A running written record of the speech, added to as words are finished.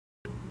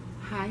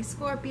Hi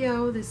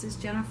Scorpio, this is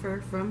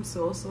Jennifer from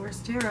Soul Source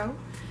Tarot,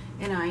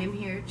 and I am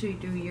here to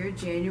do your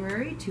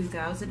January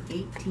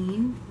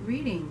 2018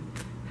 reading.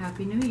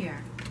 Happy New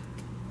Year.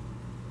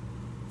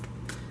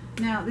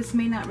 Now, this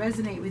may not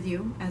resonate with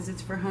you as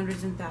it's for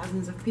hundreds and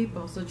thousands of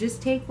people, so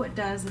just take what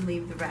does and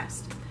leave the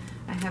rest.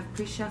 I have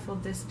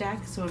pre-shuffled this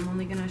deck, so I'm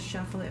only going to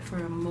shuffle it for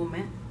a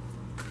moment.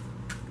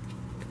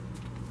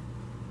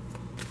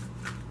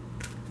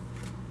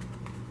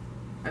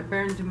 I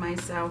burned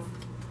myself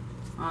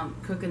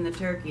cooking the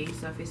turkey,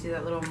 so if you see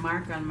that little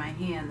mark on my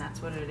hand,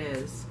 that's what it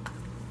is.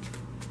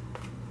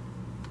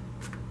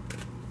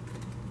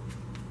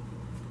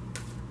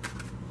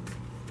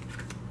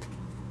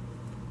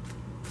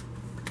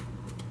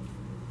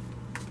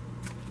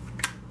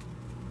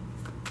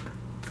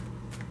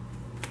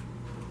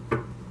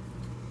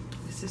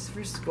 This is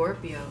for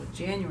Scorpio,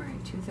 January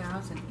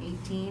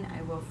 2018.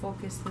 I will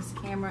focus this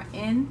camera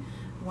in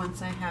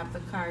once I have the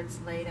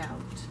cards laid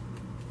out.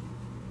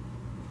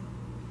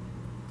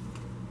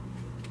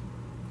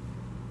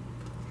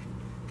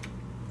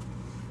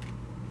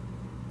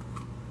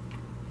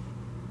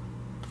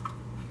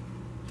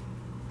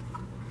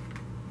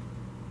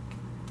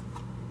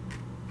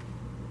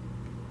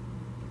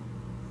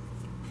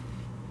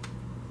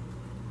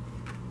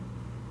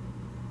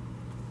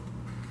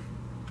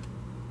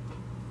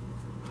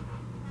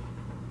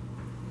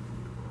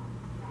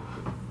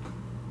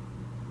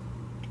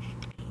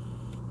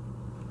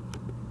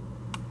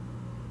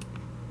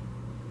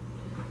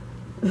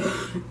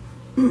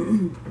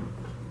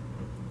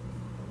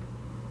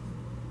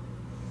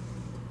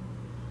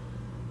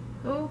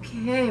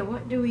 Okay,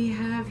 what do we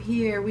have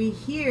here? We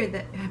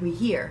hear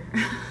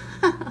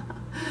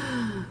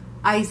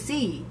I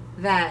see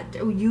that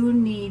you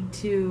need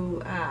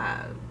to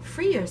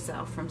free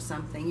yourself from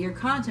something. You're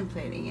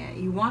contemplating it.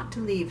 You want to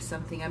leave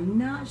something. I'm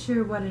not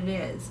sure what it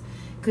is.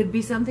 Could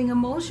be something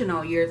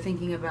emotional you're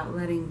thinking about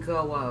letting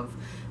go of.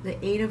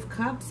 The Eight of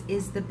Cups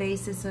is the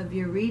basis of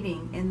your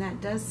reading, and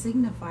that does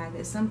signify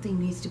that something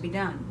needs to be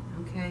done,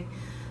 okay?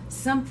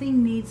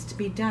 Something needs to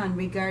be done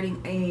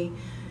regarding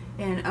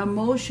an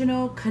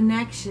emotional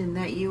connection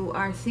that you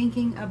are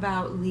thinking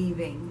about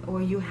leaving or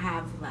you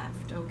have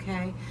left,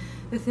 okay?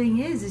 The thing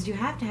is you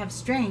have to have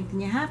strength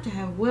and you have to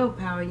have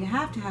willpower. You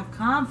have to have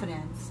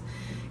confidence.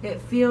 It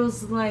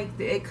feels like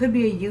it could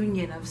be a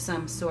union of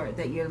some sort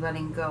that you're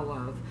letting go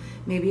of.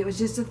 Maybe it was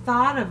just a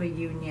thought of a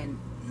union.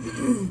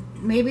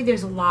 Maybe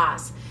there's a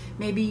loss.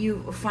 Maybe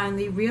you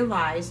finally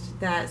realized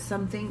that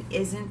something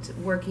isn't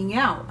working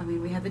out. I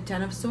mean, we have the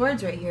Ten of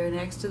Swords right here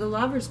next to the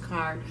Lover's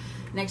card,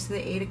 next to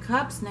the Eight of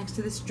Cups, next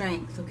to the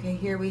Strength. Okay,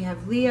 here we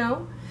have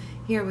Leo.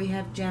 Here we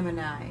have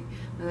Gemini.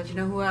 I'll let you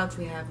know who else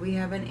we have. We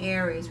have an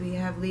Aries. We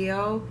have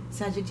Leo,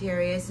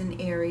 Sagittarius,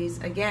 and Aries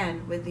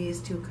again with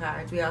these two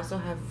cards. We also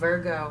have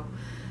Virgo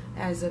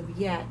as of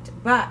yet.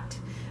 But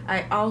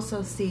I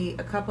also see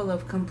a couple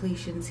of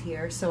completions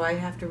here, so I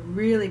have to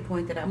really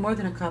point that out. More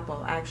than a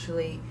couple,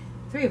 actually.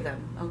 3 of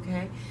them,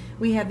 okay?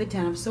 We have the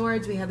Ten of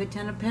Swords, we have the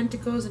Ten of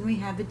Pentacles, and we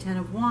have the Ten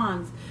of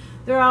Wands.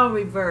 They're all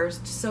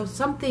reversed, so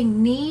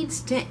something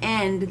needs to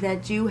end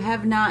that you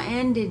have not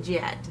ended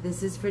yet.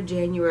 This is for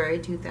January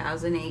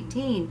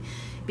 2018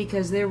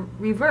 because they're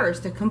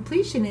reversed. A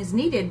completion is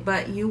needed,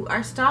 but you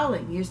are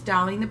stalling. You're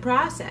stalling the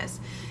process.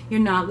 You're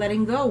not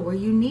letting go where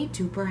you need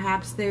to.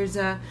 Perhaps there's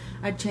a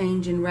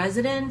change in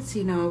residence,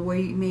 you know,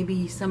 where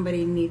maybe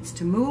somebody needs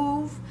to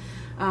move.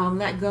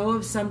 Let go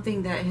of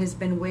something that has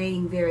been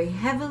weighing very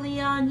heavily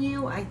on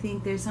you. I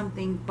think there's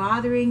something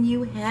bothering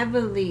you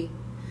heavily,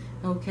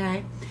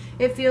 okay?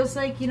 It feels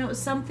like, you know,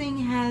 something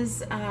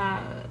has,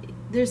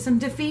 there's some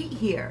defeat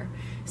here.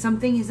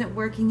 Something isn't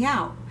working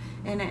out.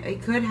 And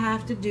it could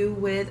have to do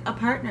with a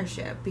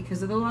partnership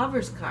because of the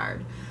Lover's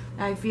card.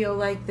 I feel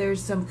like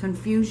there's some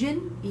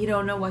confusion. You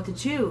don't know what to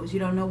choose. You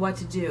don't know what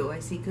to do. I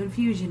see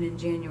confusion in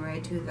January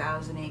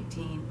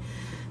 2018.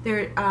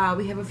 There,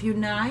 we have a few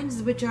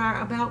nines, which are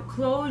about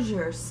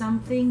closure.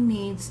 Something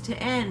needs to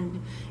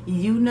end.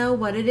 You know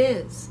what it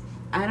is.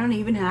 I don't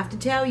even have to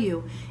tell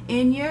you.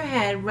 In your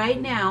head right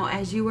now,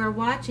 as you are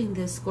watching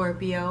this,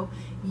 Scorpio,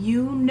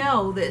 you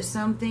know that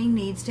something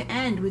needs to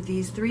end with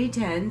these 3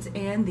 tens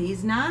and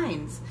these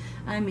 9s.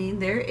 I mean,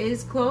 there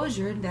is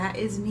closure that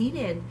is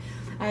needed.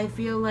 I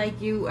feel like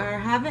you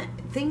are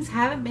things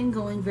haven't been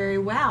going very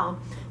well.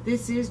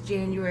 This is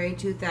January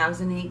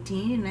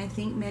 2018, and I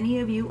think many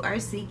of you are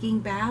seeking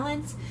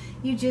balance.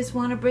 You just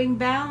want to bring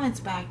balance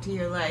back to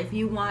your life.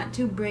 You want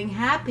to bring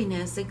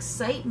happiness,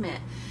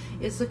 excitement.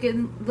 It's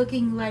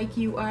looking like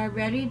you are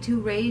ready to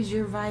raise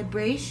your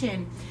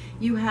vibration.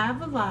 You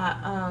have a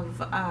lot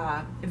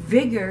of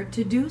vigor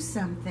to do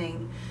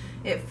something.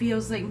 It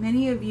feels like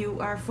many of you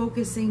are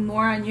focusing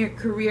more on your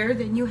career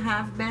than you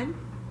have been.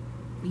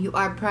 You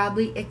are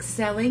probably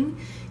excelling,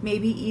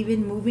 maybe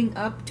even moving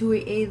up to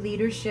a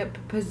leadership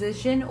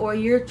position, or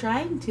you're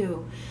trying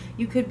to.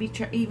 You could be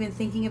even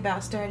thinking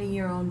about starting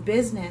your own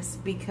business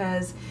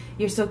because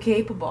you're so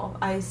capable.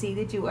 I see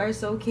that you are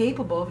so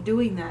capable of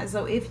doing that.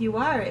 So if you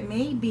are, it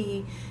may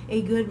be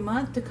a good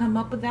month to come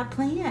up with that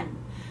plan.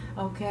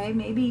 Okay,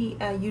 maybe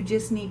you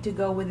just need to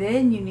go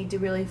within. You need to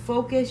really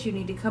focus. You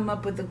need to come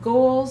up with the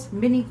goals,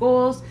 mini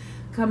goals,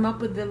 come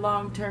up with the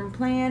long-term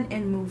plan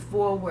and move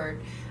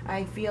forward.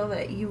 I feel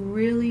that you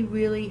really,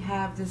 really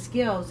have the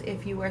skills.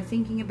 If you are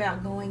thinking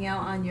about going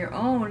out on your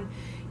own,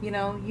 you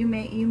know, you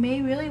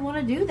may really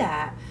want to do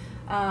that.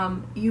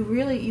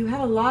 You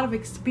have a lot of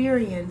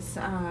experience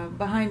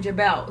behind your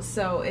belt.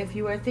 So if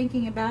you are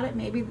thinking about it,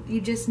 maybe you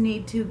just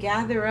need to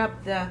gather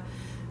up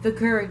the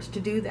courage to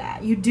do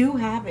that. You do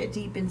have it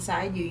deep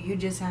inside you. You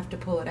just have to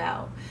pull it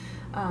out.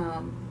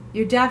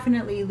 You're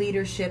definitely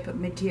leadership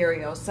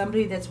material.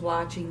 Somebody that's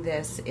watching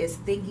this is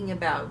thinking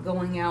about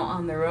going out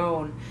on their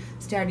own,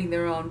 starting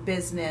their own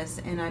business,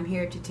 and I'm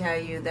here to tell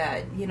you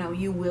that, you know,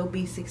 you will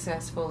be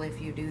successful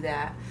if you do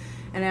that.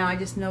 And now I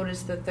just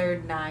noticed the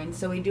third 9.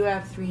 So we do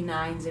have 3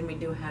 9s and we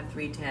do have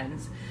 3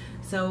 10s.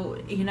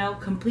 So, you know,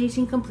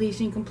 completion,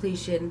 completion,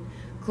 completion,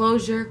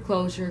 closure,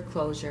 closure,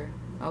 closure.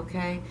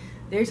 Okay?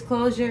 There's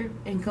closure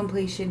and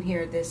completion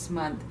here this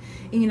month.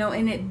 You know,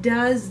 and it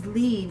does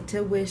lead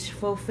to wish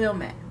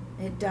fulfillment.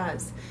 It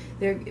does.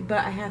 But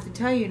I have to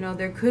tell you, you know,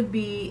 there could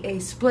be a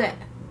split.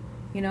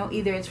 You know,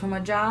 either it's from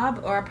a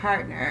job or a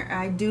partner.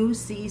 I do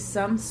see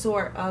some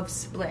sort of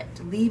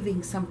split,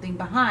 leaving something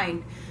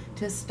behind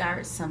to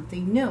start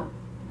something new.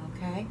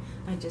 Okay?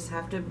 I just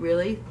have to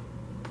really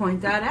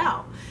point that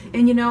out.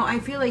 And you know, I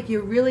feel like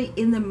you're really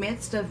in the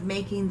midst of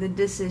making the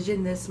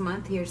decision this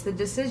month. Here's the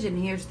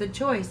decision. Here's the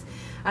choice.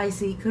 I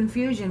see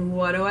confusion.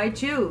 What do I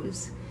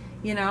choose?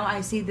 You know, I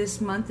see this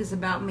month is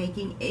about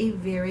making a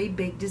very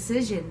big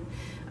decision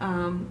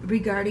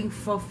regarding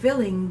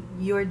fulfilling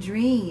your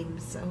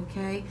dreams,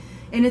 okay?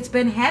 And it's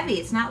been heavy.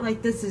 It's not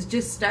like this has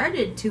just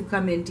started to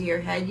come into your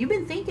head. You've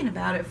been thinking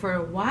about it for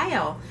a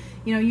while.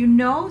 You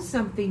know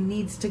something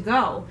needs to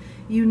go.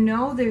 You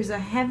know there's a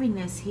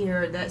heaviness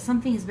here, that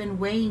something has been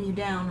weighing you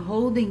down,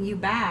 holding you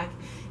back,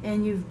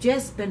 and you've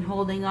just been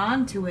holding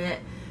on to it.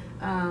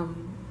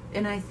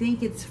 And I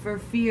think it's for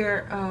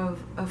fear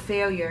of a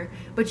failure.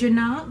 But you're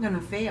not going to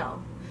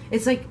fail.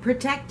 It's like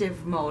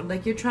protective mode.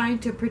 Like you're trying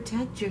to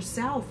protect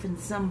yourself in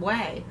some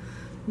way.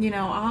 You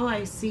know, all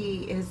I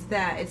see is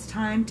that it's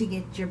time to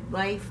get your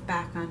life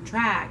back on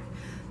track.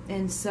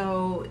 And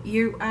so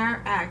you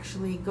are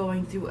actually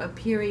going through a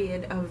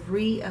period of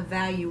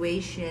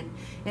reevaluation.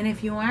 And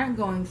if you aren't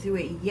going through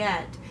it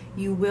yet,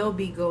 you will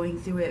be going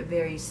through it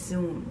very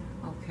soon.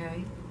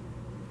 Okay?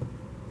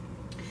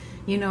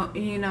 You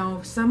know,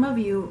 some of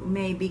you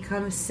may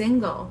become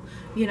single,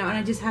 you know, and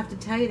I just have to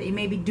tell you that you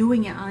may be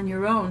doing it on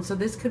your own. So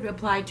this could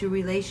apply to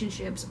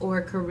relationships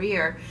or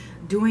career,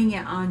 doing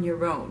it on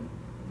your own,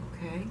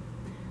 okay?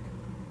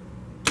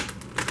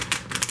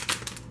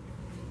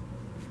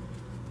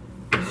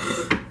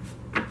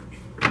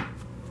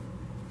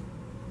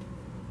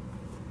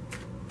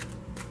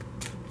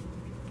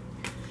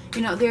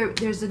 You know,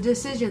 there's a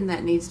decision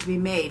that needs to be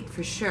made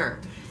for sure.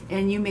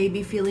 And you may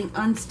be feeling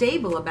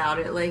unstable about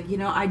it. Like, you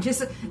know,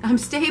 I'm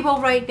stable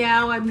right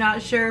now. I'm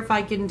not sure if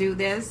I can do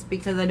this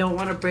because I don't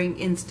want to bring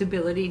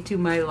instability to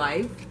my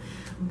life.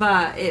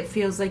 But it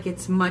feels like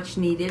it's much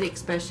needed,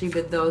 especially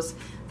with those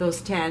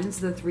 10s,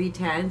 the 3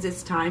 10s.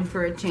 It's time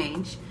for a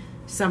change.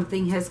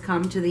 Something has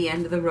come to the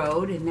end of the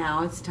road, and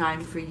now it's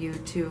time for you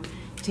to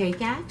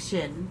take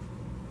action.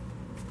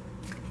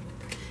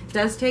 It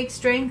does take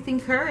strength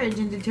and courage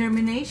and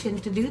determination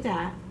to do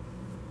that.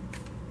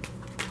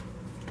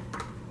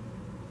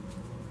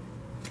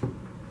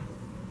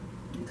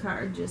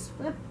 Card just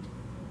flipped.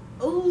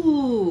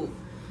 Ooh,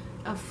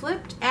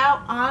 flipped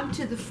out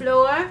onto the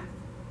floor,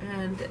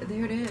 and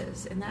there it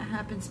is. And that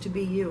happens to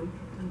be you.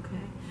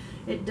 Okay,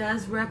 it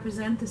does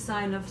represent the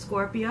sign of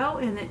Scorpio,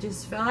 and it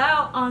just fell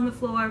out on the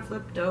floor,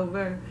 flipped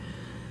over.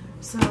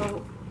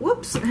 So,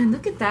 whoops! And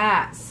look at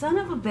that, son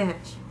of a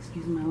bitch.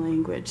 Excuse my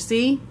language.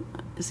 See,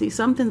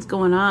 something's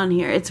going on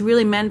here. It's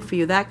really meant for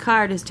you. That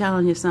card is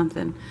telling you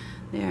something.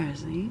 There,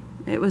 see,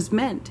 it was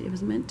meant. It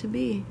was meant to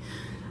be.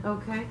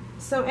 Okay,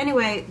 so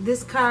anyway,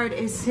 this card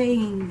is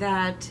saying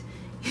that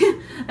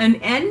an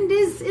end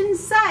is in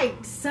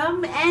sight.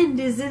 Some end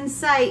is in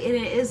sight, and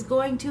it is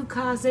going to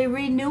cause a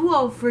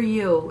renewal for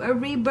you, a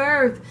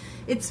rebirth.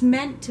 It's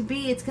meant to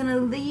be. It's going to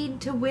lead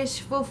to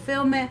wish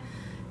fulfillment.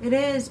 It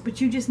is,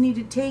 but you just need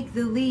to take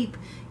the leap.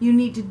 You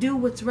need to do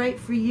what's right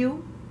for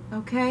you,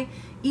 okay?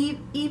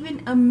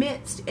 Even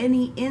amidst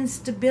any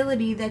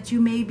instability that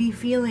you may be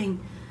feeling.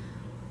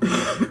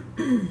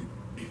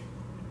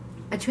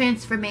 A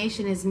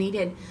transformation is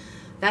needed.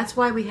 That's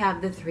why we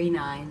have the 3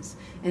 9s.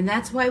 And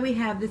that's why we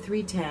have the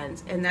 3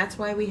 10s. And that's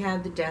why we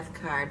have the death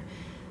card.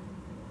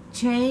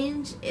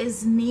 Change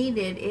is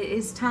needed. It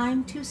is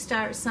time to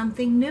start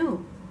something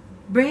new.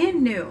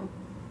 Brand new.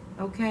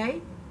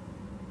 Okay?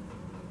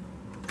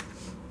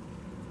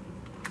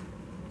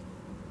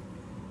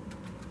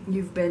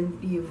 You've been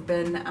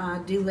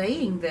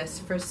delaying this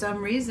for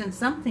some reason.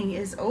 Something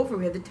is over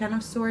with. The 10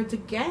 of Swords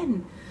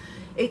again.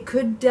 It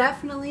could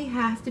definitely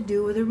have to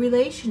do with a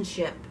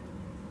relationship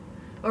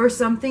or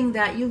something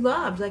that you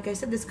loved. Like I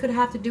said, this could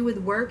have to do with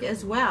work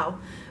as well.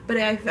 But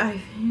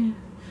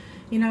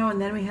You know,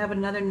 and then we have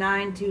another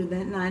 9 too,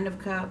 that 9 of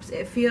Cups.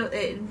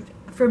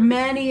 For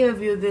many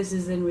of you, this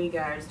is in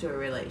regards to a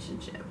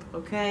relationship,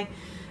 okay?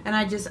 And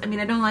I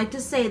don't like to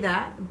say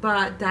that,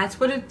 but that's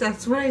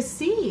what I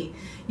see.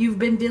 You've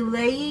been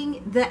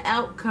delaying the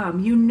outcome.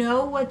 You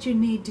know what you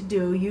need to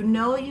do. You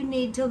know you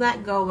need to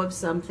let go of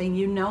something.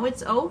 You know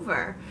it's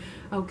over,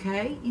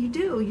 okay? You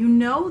do. You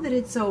know that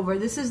it's over.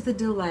 This is the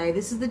delay.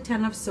 This is the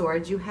 10 of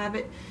Swords. You have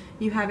it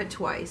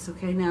twice,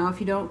 okay? Now, if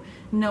you don't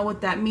know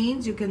what that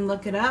means, you can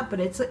look it up, but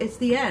it's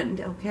the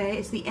end, okay?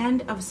 It's the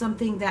end of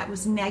something that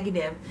was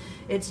negative.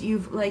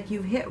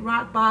 You've hit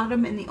rock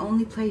bottom, and the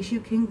only place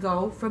you can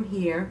go from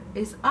here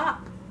is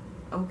up,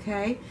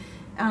 okay?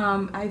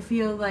 I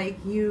feel like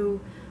you're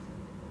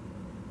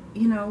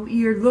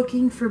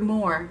looking for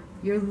more.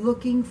 You're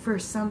looking for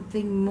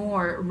something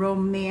more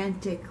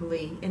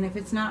romantically, and if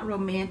it's not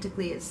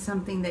romantically, it's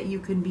something that you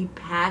can be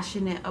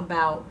passionate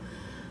about,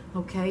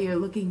 okay? You're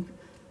looking.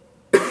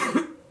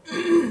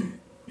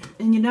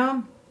 And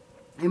I'm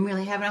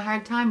really having a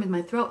hard time with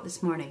my throat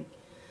this morning.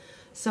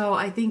 So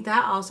I think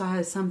that also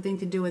has something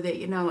to do with it.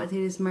 It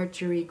is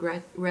Mercury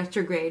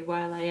retrograde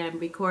while I am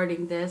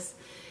recording this.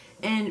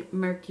 And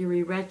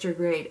Mercury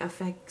retrograde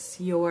affects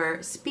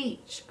your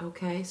speech,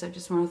 okay? So I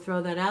just want to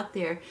throw that out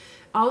there.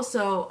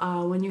 Also,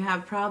 when you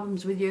have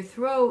problems with your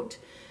throat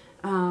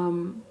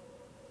for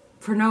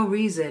no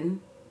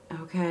reason,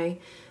 okay,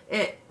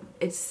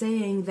 it's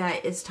saying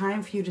that it's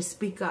time for you to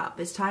speak up.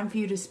 It's time for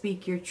you to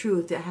speak your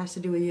truth. It has to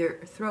do with your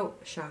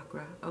throat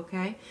chakra,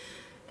 okay?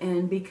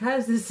 And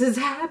because this is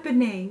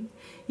happening,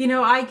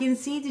 I can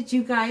see that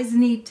you guys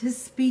need to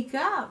speak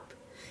up.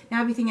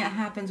 Now, everything that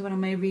happens one of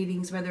my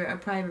readings, whether a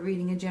private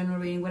reading, a general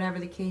reading, whatever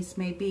the case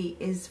may be,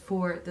 is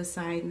for the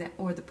sign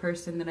or the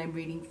person that I'm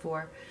reading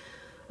for.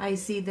 I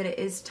see that it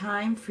is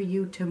time for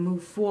you to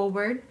move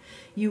forward.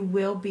 You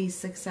will be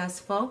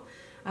successful.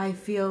 I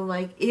feel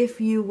like if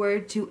you were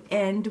to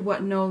end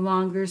what no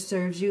longer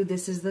serves you,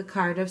 this is the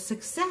card of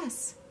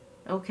success,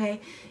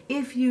 okay?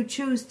 If you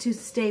choose to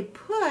stay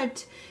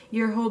put,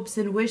 your hopes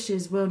and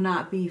wishes will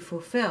not be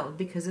fulfilled,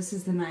 because this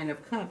is the 9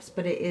 of Cups,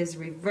 but it is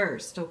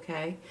reversed,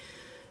 okay?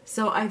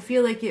 So I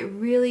feel like it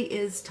really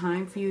is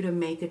time for you to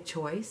make a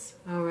choice,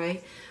 all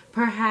right?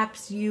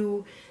 Perhaps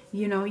your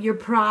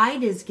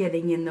pride is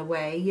getting in the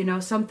way.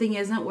 Something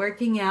isn't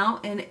working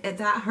out, and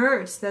that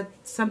hurts, that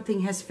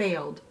something has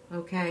failed,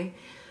 okay?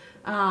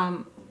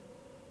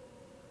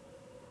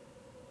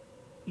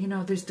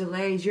 There's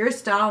delays. You're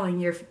stalling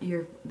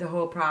the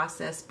whole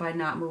process by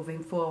not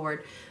moving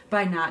forward,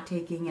 by not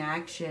taking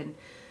action,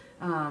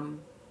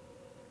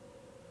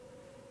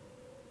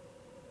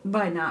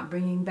 by not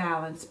bringing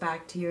balance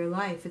back to your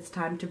life. It's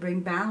time to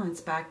bring balance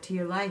back to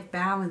your life.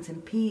 Balance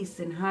and peace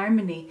and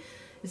harmony.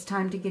 It's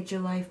time to get your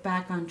life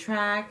back on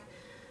track.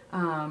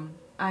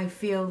 I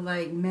feel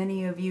like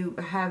many of you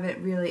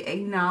haven't really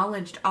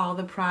acknowledged all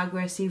the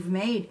progress you've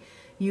made.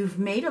 You've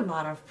made a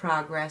lot of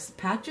progress.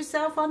 Pat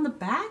yourself on the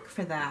back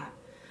for that.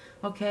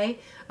 Okay?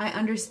 I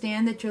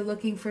understand that you're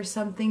looking for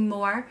something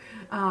more.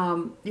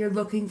 You're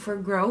looking for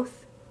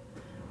growth.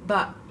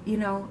 But,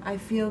 I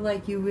feel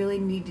like you really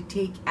need to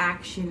take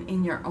action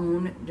in your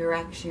own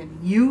direction.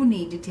 You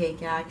need to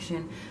take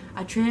action.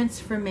 A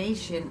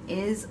transformation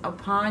is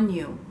upon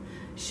you.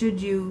 There's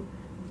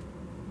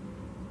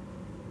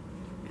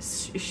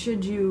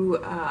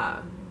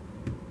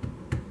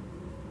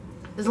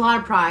a lot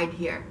of pride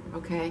here,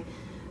 okay?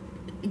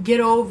 Get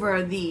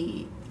over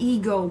the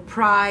ego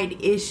pride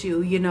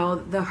issue,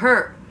 the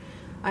hurt.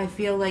 I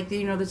feel like,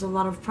 there's a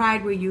lot of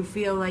pride where you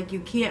feel like you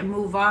can't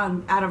move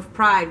on out of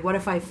pride. What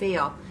if I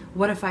fail?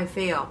 What if I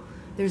fail?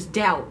 There's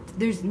doubt.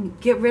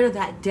 Get rid of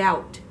that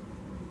doubt,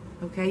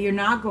 okay? You're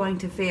not going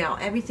to fail.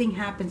 Everything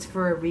happens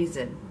for a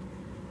reason,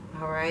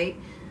 all right?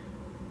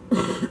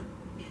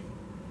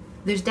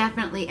 There's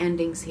definitely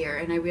endings here,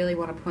 and I really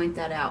want to point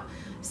that out.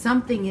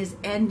 Something is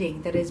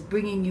ending that is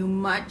bringing you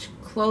much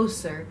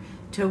closer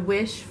to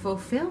wish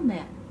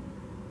fulfillment.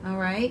 All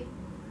right?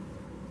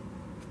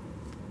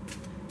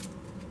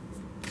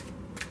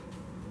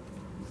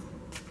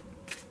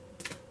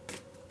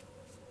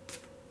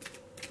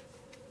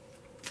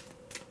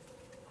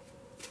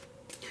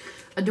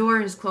 A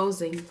door is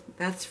closing,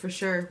 that's for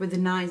sure, with the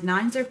 9s.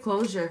 9s are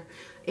closure,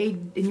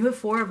 and you have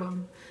 4 of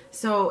them.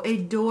 So a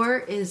door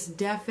is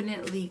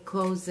definitely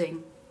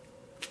closing.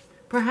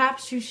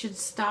 Perhaps you should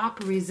stop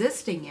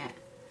resisting it,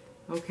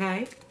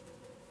 okay?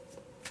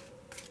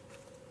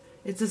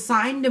 It's a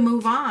sign to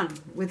move on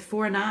with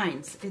 4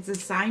 9s. It's a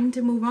sign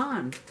to move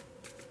on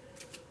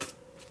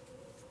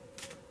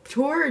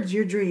towards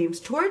your dreams,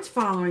 towards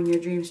following your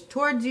dreams,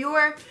 towards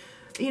your,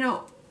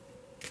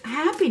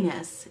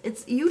 happiness.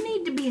 You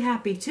need to be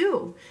happy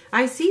too.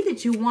 I see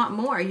that you want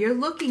more. You're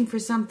looking for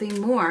something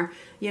more.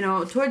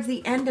 Towards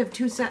the end of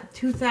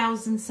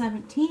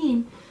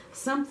 2017,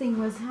 something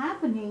was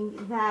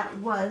happening that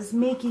was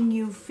making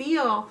you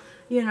feel,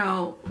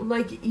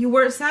 like you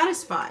weren't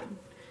satisfied.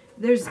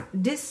 There's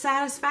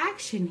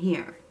dissatisfaction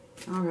here.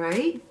 All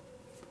right?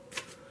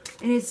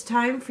 And it's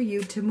time for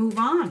you to move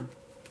on.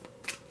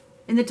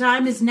 And the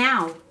time is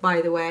now,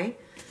 by the way.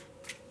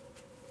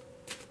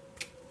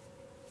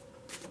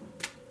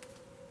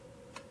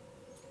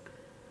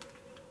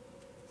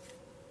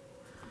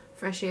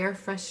 Fresh air,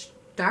 fresh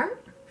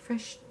start?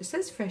 Fresh, it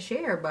says fresh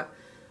air, but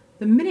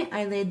the minute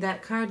I laid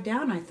that card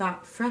down, I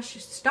thought fresh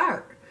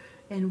start.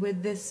 And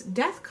with this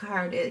death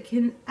card, it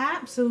can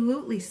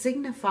absolutely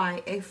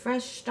signify a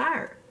fresh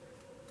start.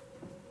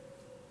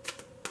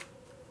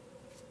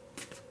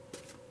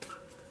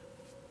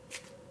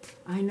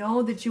 I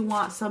know that you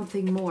want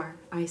something more.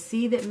 I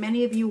see that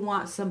many of you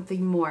want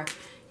something more.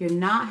 You're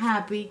not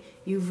happy.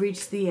 You've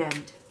reached the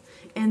end.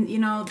 And, you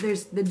know,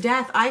 there's the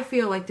death. I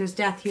feel like there's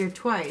death here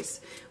twice,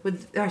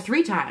 or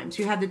 3 times.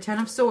 You have the Ten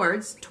of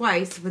Swords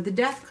twice with the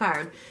death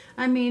card.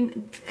 I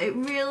mean, it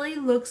really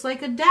looks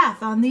like a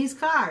death on these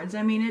cards.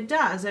 I mean, it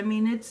does. I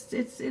mean, it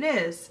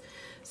is.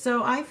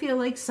 So I feel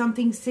like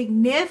something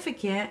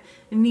significant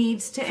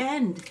needs to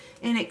end.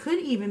 And it could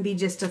even be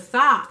just a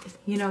thought.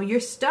 You know, you're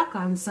stuck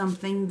on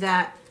something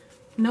that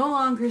no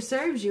longer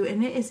serves you,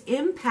 and it is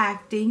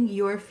impacting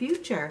your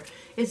future.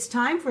 It's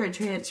time for a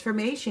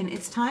transformation.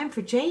 It's time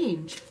for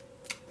change.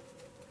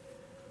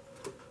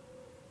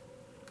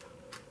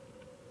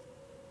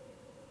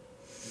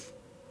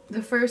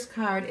 The first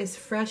card is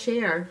fresh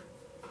air.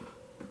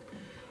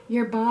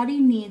 Your body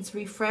needs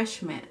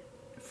refreshment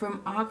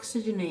from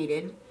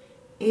oxygenated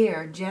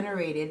air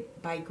generated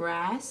by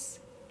grass,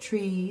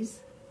 trees,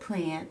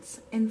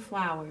 plants, and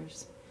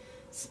flowers.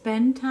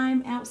 Spend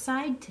time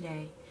outside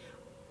today,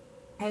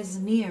 as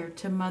near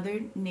to Mother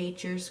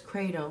Nature's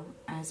cradle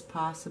as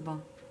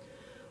possible.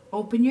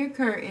 Open your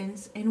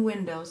curtains and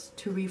windows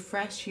to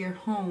refresh your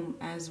home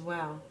as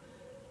well.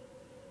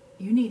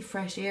 You need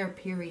fresh air,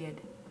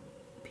 period.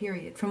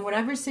 Period. From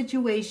whatever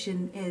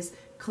situation is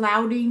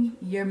clouding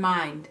your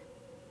mind,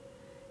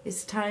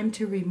 it's time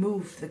to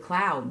remove the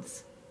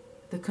clouds,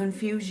 the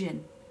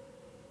confusion,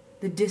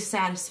 the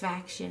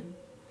dissatisfaction.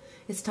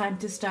 It's time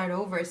to start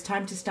over. It's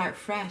time to start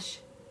fresh.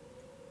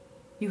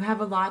 You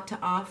have a lot to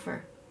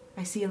offer.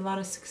 I see a lot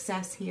of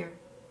success here.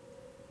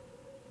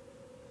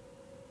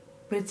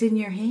 But it's in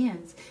your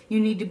hands. You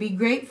need to be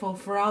grateful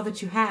for all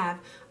that you have,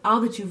 all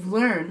that you've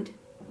learned.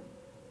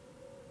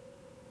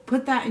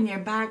 Put that in your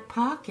back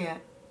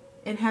pocket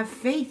and have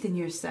faith in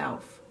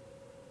yourself.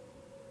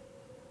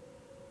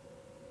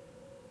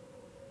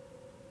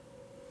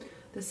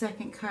 The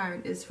second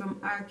card is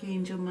from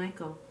Archangel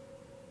Michael.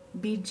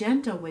 Be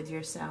gentle with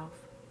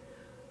yourself.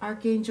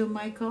 Archangel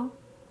Michael,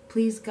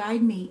 please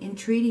guide me in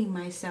treating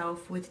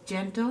myself with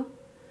gentle,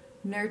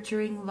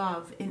 nurturing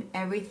love in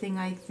everything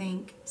I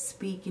think,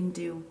 speak, and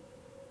do.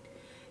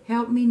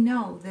 Help me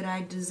know that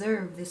I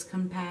deserve this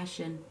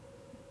compassion.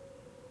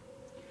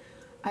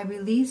 I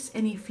release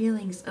any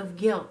feelings of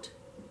guilt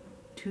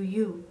to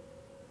you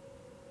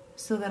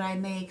so that I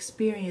may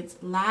experience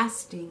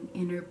lasting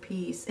inner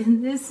peace.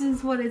 And this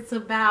is what it's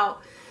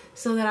about,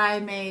 so that I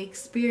may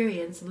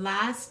experience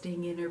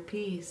lasting inner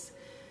peace.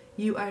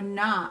 You are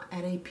not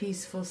at a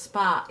peaceful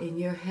spot in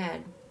your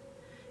head.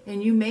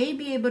 And you may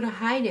be able to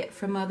hide it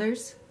from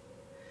others,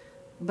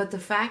 but the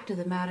fact of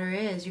the matter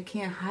is you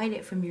can't hide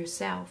it from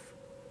yourself.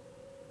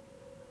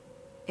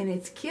 And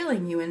it's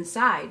killing you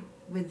inside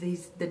with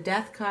the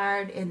death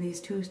card and these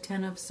 2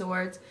 Ten of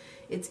Swords.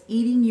 It's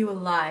eating you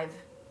alive.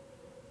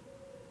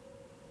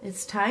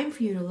 It's time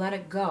for you to let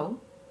it go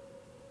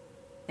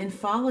and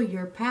follow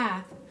your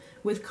path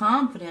with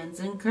confidence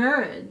and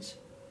courage.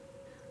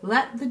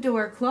 Let the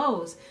door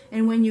close.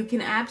 And when you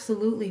can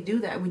absolutely do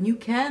that, when you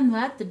can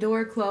let the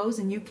door close,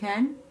 and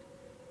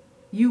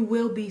you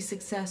will be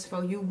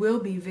successful. You will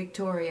be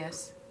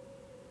victorious.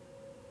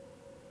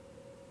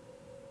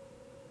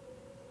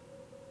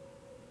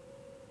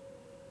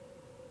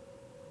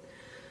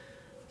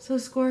 So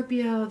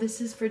Scorpio,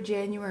 this is for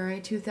January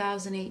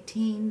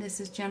 2018. This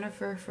is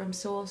Jennifer from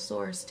Soul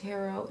Source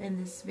Tarot, and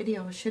this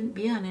video shouldn't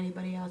be on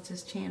anybody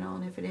else's channel.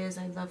 And if it is,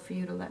 I'd love for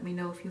you to let me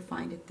know if you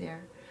find it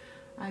there.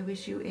 I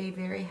wish you a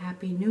very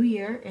happy new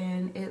year,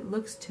 and it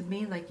looks to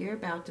me like you're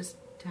about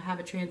to have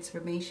a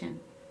transformation.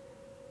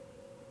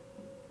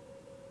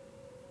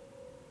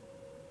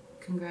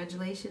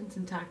 Congratulations,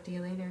 and talk to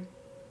you later.